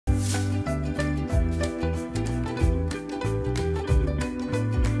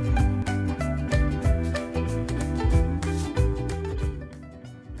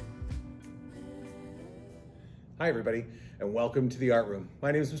Hi everybody, and welcome to the Art Room.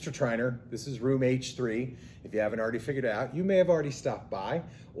 My name is Mr. Triner. This is room H3. If you haven't already figured it out, you may have already stopped by,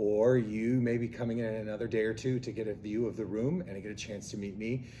 or you may be coming in another day or two to get a view of the room and to get a chance to meet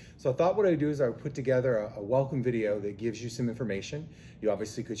me. So I thought what I would do is I would put together a welcome video that gives you some information. You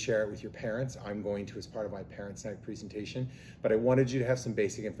obviously could share it with your parents. I'm going to as part of my Parents' Night presentation, but I wanted you to have some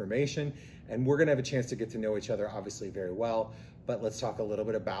basic information, and we're gonna have a chance to get to know each other obviously very well. But let's talk a little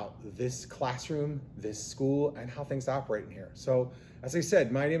bit about this classroom, this school, and how things operate in here. So, as I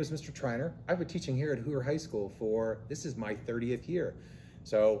said, my name is Mr. Triner. I've been teaching here at Hoover High School this is my 30th year.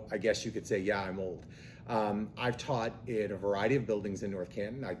 So I guess you could say, yeah, I'm old. I've taught in a variety of buildings in North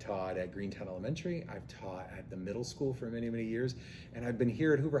Canton. I taught at Greentown Elementary. I've taught at the middle school for many, many years. And I've been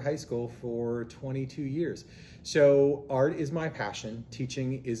here at Hoover High School for 22 years. So art is my passion.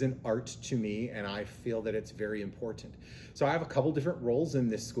 Teaching is an art to me, and I feel that it's very important. So I have a couple different roles in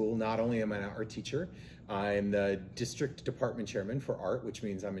this school. Not only am I an art teacher, I'm the district department chairman for art, which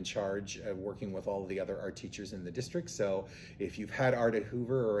means I'm in charge of working with all of the other art teachers in the district. So if you've had art at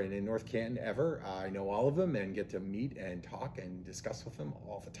Hoover or in North Canton ever, I know all of them and get to meet and talk and discuss with them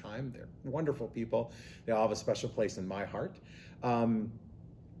all the time. They're wonderful people. They all have a special place in my heart.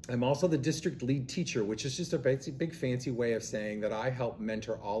 I'm also the district lead teacher, which is just a big fancy way of saying that I help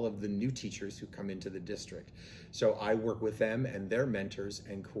mentor all of the new teachers who come into the district. So I work with them and their mentors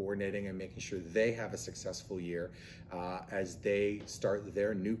and coordinating and making sure they have a successful year as they start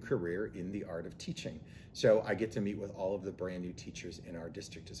their new career in the art of teaching. So I get to meet with all of the brand new teachers in our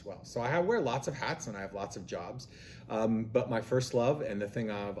district as well. So I wear lots of hats and I have lots of jobs, but my first love and the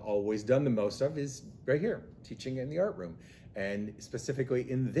thing I've always done the most of is right here, teaching in the art room. And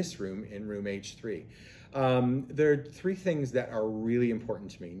specifically in this room, in room H3. There are three things that are really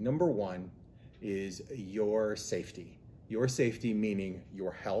important to me. Number one is your safety. Your safety meaning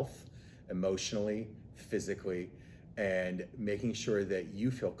your health, emotionally, physically, and making sure that you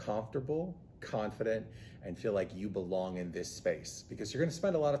feel comfortable, confident, and feel like you belong in this space, because you're gonna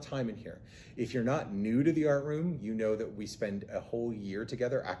spend a lot of time in here. If you're not new to the art room, you know that we spend a whole year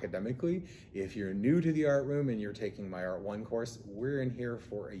together academically. If you're new to the art room and you're taking my Art 1 course, we're in here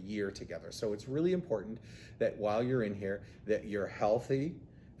for a year together. So it's really important that while you're in here, that you're healthy,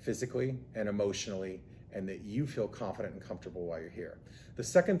 physically and emotionally, and that you feel confident and comfortable while you're here. The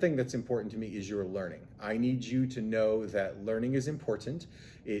second thing that's important to me is your learning. I need you to know that learning is important.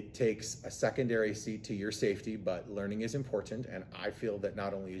 It takes a secondary seat to your safety, but learning is important. And I feel that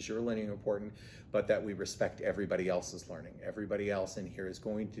not only is your learning important, but that we respect everybody else's learning. Everybody else in here is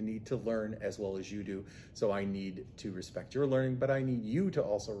going to need to learn as well as you do. So I need to respect your learning, but I need you to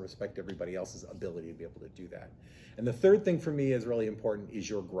also respect everybody else's ability to be able to do that. And the third thing for me is really important is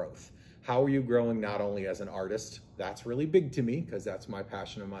your growth. How are you growing not only as an artist? That's really big to me because that's my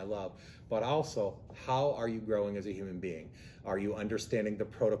passion and my love, but also how are you growing as a human being? Are you understanding the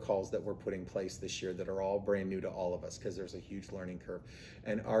protocols that we're putting in place this year that are all brand new to all of us because there's a huge learning curve?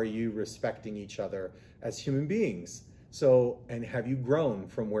 And are you respecting each other as human beings? So, and have you grown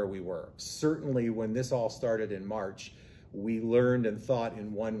from where we were? Certainly when this all started in March, we learned and thought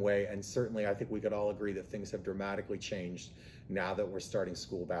in one way, and certainly I think we could all agree that things have dramatically changed now that we're starting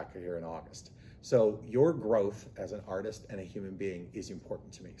school back here in August. So your growth as an artist and a human being is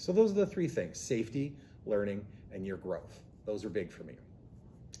important to me. So those are the three things: safety, learning, and your growth. Those are big for me.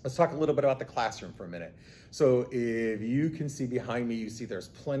 Let's talk a little bit about the classroom for a minute. So if you can see behind me, you see there's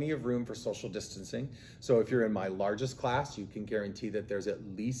plenty of room for social distancing. So if you're in my largest class, you can guarantee that there's at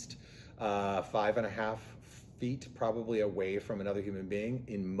least 5.5 feet probably away from another human being.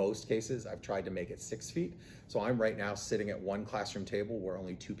 In most cases, I've tried to make it 6 feet. So I'm right now sitting at one classroom table where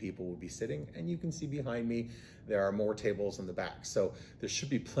only 2 people will be sitting. And you can see behind me, there are more tables in the back. So there should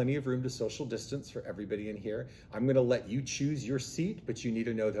be plenty of room to social distance for everybody in here. I'm gonna let you choose your seat, but you need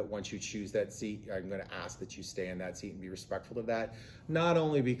to know that once you choose that seat, I'm gonna ask that you stay in that seat and be respectful of that. Not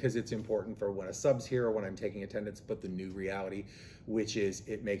only because it's important for when a sub's here or when I'm taking attendance, but the new reality, which is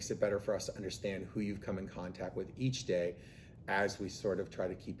it makes it better for us to understand who you've come in contact with each day as we sort of try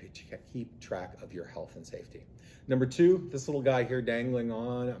to keep track of your health and safety. Number two, this little guy here dangling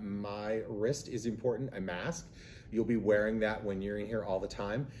on my wrist is important, a mask. You'll be wearing that when you're in here all the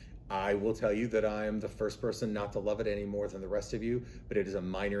time. I will tell you that I am the first person not to love it any more than the rest of you, but it is a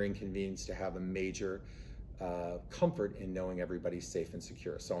minor inconvenience to have a major comfort in knowing everybody's safe and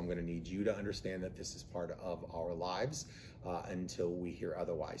secure. So I'm gonna need you to understand that this is part of our lives until we hear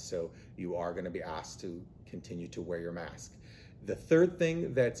otherwise. So you are gonna be asked to continue to wear your mask. The third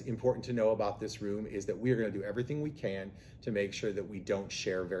thing that's important to know about this room is that we are going to do everything we can to make sure that we don't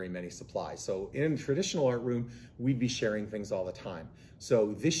share very many supplies. So in a traditional art room, we'd be sharing things all the time.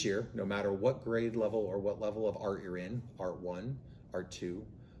 So this year, no matter what grade level or what level of art you're in, Art 1, Art 2,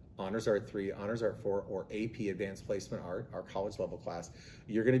 Honors Art 3, Honors Art 4, or AP Advanced Placement Art, our college level class,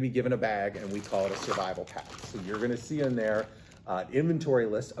 you're going to be given a bag, and we call it a survival pack. So you're going to see in there an inventory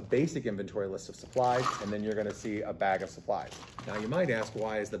list, a basic inventory list of supplies, and then you're going to see a bag of supplies. Now you might ask,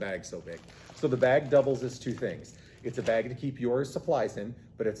 why is the bag so big? So the bag doubles as two things. It's a bag to keep your supplies in,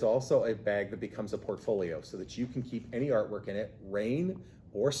 but it's also a bag that becomes a portfolio so that you can keep any artwork in it, rain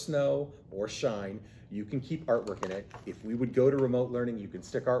or snow or shine. You can keep artwork in it. If we would go to remote learning, you could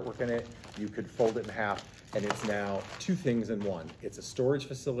stick artwork in it, you could fold it in half, and it's now two things in one. It's a storage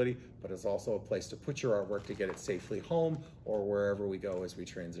facility, but it's also a place to put your artwork to get it safely home or wherever we go as we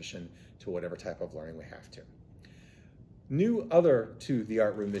transition to whatever type of learning we have to. New other to the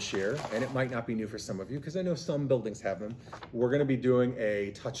art room this year, and it might not be new for some of you because I know some buildings have them, we're going to be doing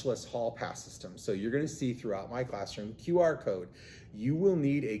a touchless hall pass system. So you're going to see throughout my classroom QR code. You will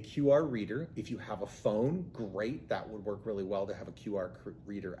need a QR reader. If you have a phone, great, that would work really well to have a QR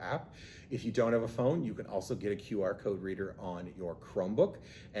reader app. If you don't have a phone, you can also get a QR code reader on your Chromebook,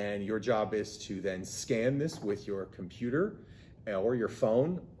 and your job is to then scan this with your computer or your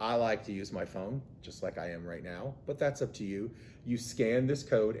phone. I like to use my phone, just like I am right now, but that's up to you. You scan this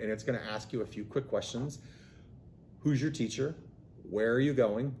code and it's going to ask you a few quick questions. Who's your teacher? Where are you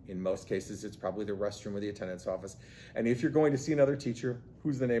going? In most cases, it's probably the restroom or the attendance office. And if you're going to see another teacher,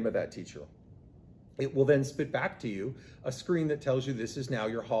 who's the name of that teacher? It will then spit back to you a screen that tells you this is now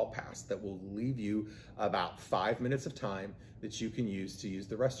your hall pass that will leave you about 5 minutes of time that you can use to use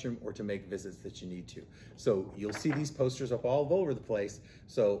the restroom or to make visits that you need to. So you'll see these posters up all over the place.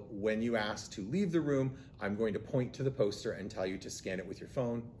 So when you ask to leave the room, I'm going to point to the poster and tell you to scan it with your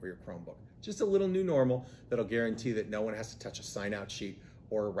phone or your Chromebook. Just a little new normal that'll guarantee that no one has to touch a sign-out sheet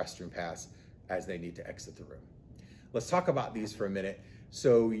or a restroom pass as they need to exit the room. Let's talk about these for a minute.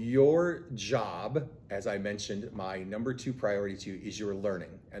 So your job, as I mentioned, my number 2 priority to you is your learning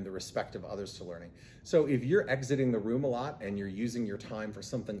and the respect of others to learning. So if you're exiting the room a lot and you're using your time for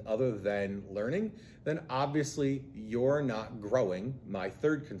something other than learning, then obviously you're not growing, my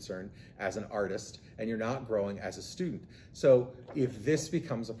third concern, as an artist, and you're not growing as a student. So if this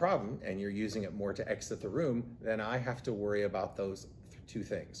becomes a problem and you're using it more to exit the room, then I have to worry about those two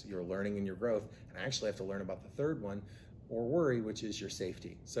things, your learning and your growth, and I actually have to learn about the third one, or worry, which is your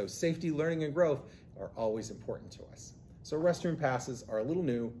safety. So safety, learning, and growth are always important to us. So restroom passes are a little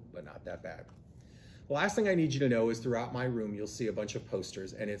new, but not that bad. The last thing I need you to know is throughout my room, you'll see a bunch of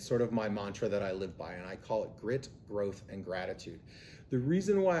posters, and it's sort of my mantra that I live by, and I call it grit, growth, and gratitude. The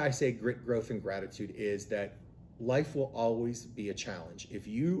reason why I say grit, growth, and gratitude is that life will always be a challenge. If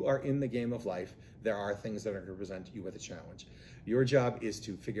you are in the game of life, there are things that are going to present you with a challenge. Your job is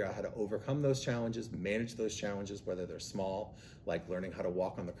to figure out how to overcome those challenges, manage those challenges, whether they're small, like learning how to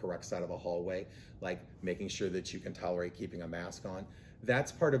walk on the correct side of a hallway, like making sure that you can tolerate keeping a mask on.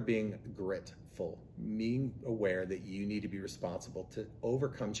 That's part of being gritful, being aware that you need to be responsible to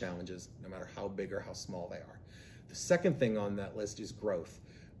overcome challenges, no matter how big or how small they are. The second thing on that list is growth.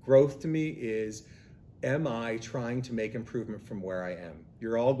 Growth to me is, am I trying to make improvement from where I am?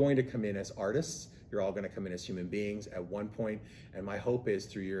 You're all going to come in as artists. You're all going to come in as human beings at one point. And my hope is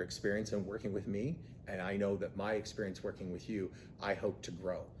through your experience in working with me, and I know that my experience working with you, I hope to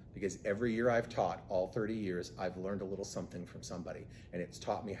grow. Because every year I've taught, all 30 years, I've learned a little something from somebody. And it's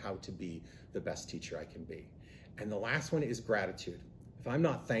taught me how to be the best teacher I can be. And the last one is gratitude. If I'm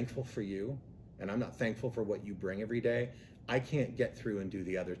not thankful for you, and I'm not thankful for what you bring every day, I can't get through and do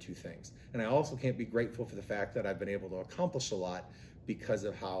the other two things. And I also can't be grateful for the fact that I've been able to accomplish a lot because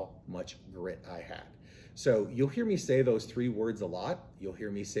of how much grit I had. So you'll hear me say those 3 words a lot. You'll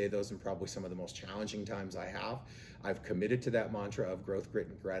hear me say those in probably some of the most challenging times I have. I've committed to that mantra of growth, grit,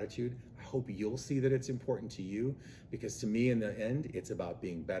 and gratitude. I hope you'll see that it's important to you, because to me in the end, it's about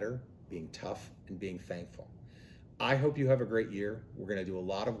being better, being tough, and being thankful. I hope you have a great year. We're going to do a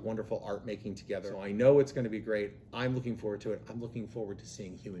lot of wonderful art making together. So I know it's going to be great. I'm looking forward to it. I'm looking forward to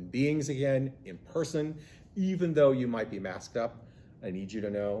seeing human beings again in person, even though you might be masked up. I need you to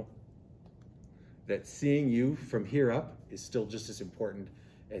know that seeing you from here up is still just as important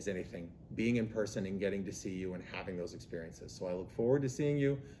as anything. Being in person and getting to see you and having those experiences. So I look forward to seeing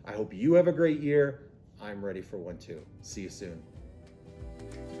you. I hope you have a great year. I'm ready for one too. See you soon.